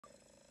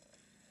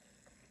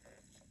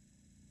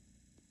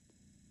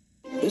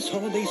This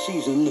holiday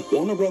season,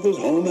 Warner Brothers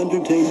Home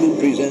Entertainment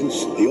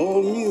presents the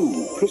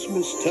all-new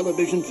Christmas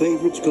television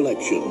favorites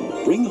collection.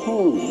 Bring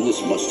home this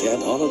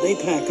must-have holiday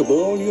pack of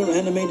all your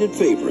animated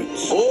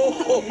favorites. Oh,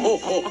 ho, ho,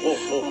 ho, ho,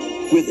 ho.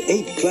 With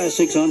 8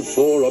 classics on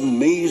 4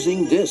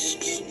 amazing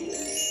discs.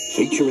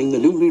 Featuring the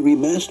newly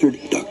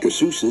remastered Dr.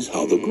 Seuss's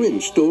How the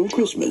Grinch Stole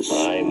Christmas.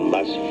 I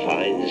must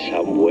find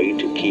some way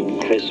to keep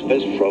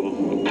Christmas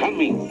from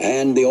coming.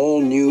 And the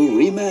all-new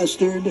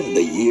remastered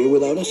The Year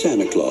Without a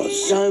Santa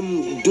Claus.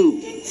 I'm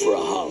due for a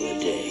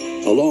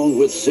holiday. Along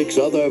with 6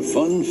 other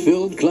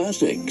fun-filled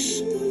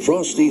classics.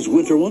 Frosty's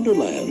Winter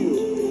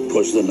Wonderland.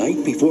 'Twas the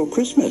Night Before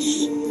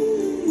Christmas.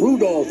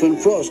 Rudolph and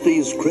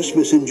Frosty's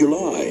Christmas in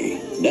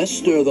July.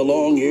 Nestor the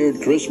Long-Eared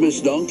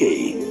Christmas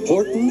Donkey.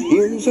 Horton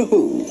Hears a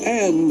Who.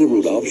 And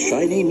Rudolph's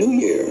Shiny New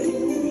Year.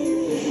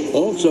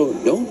 Also,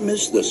 don't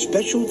miss the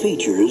special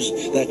features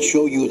that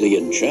show you the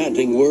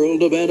enchanting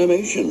world of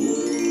animation.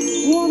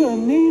 What a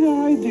neat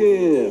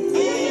idea.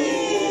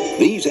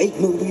 These 8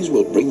 movies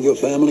will bring your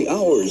family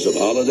hours of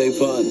holiday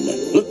fun.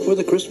 Look for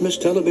the Christmas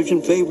Television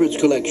Favorites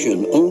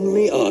collection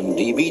only on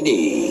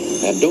DVD.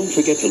 And don't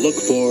forget to look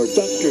for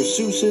Dr.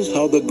 Seuss's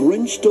How the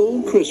Grinch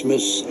Stole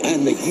Christmas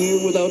and The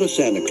Year Without a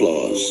Santa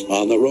Claus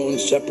on their own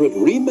separate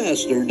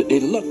remastered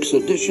deluxe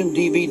edition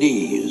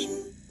DVDs.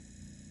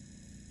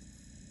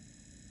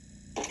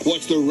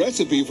 What's the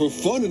recipe for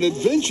fun and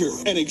adventure?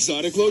 An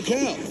exotic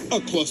locale, a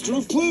cluster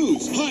of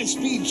clues,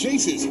 high-speed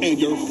chases, and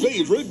your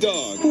favorite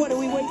dog. What are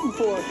we waiting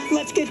for?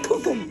 Let's get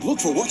cooking. Look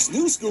for What's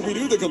New,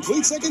 Scooby-Doo, the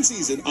complete second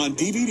season on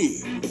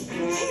DVD.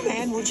 Hey,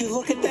 man, would you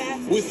look at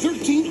that? With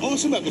 13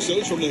 awesome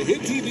episodes from the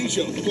hit TV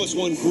show, plus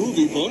 1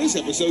 groovy bonus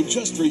episode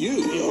just for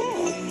you.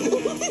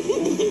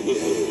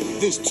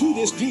 This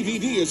 2-disc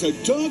DVD is a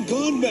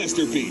doggone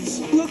masterpiece.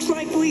 Looks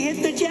like we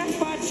hit the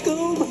jackpot,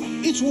 Scoob.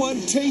 It's one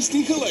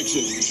tasty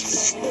collection.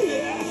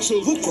 So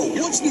look for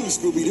What's New,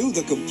 Scooby-Doo,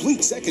 the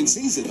complete second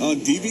season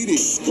on DVD.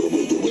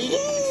 Scooby-Doo!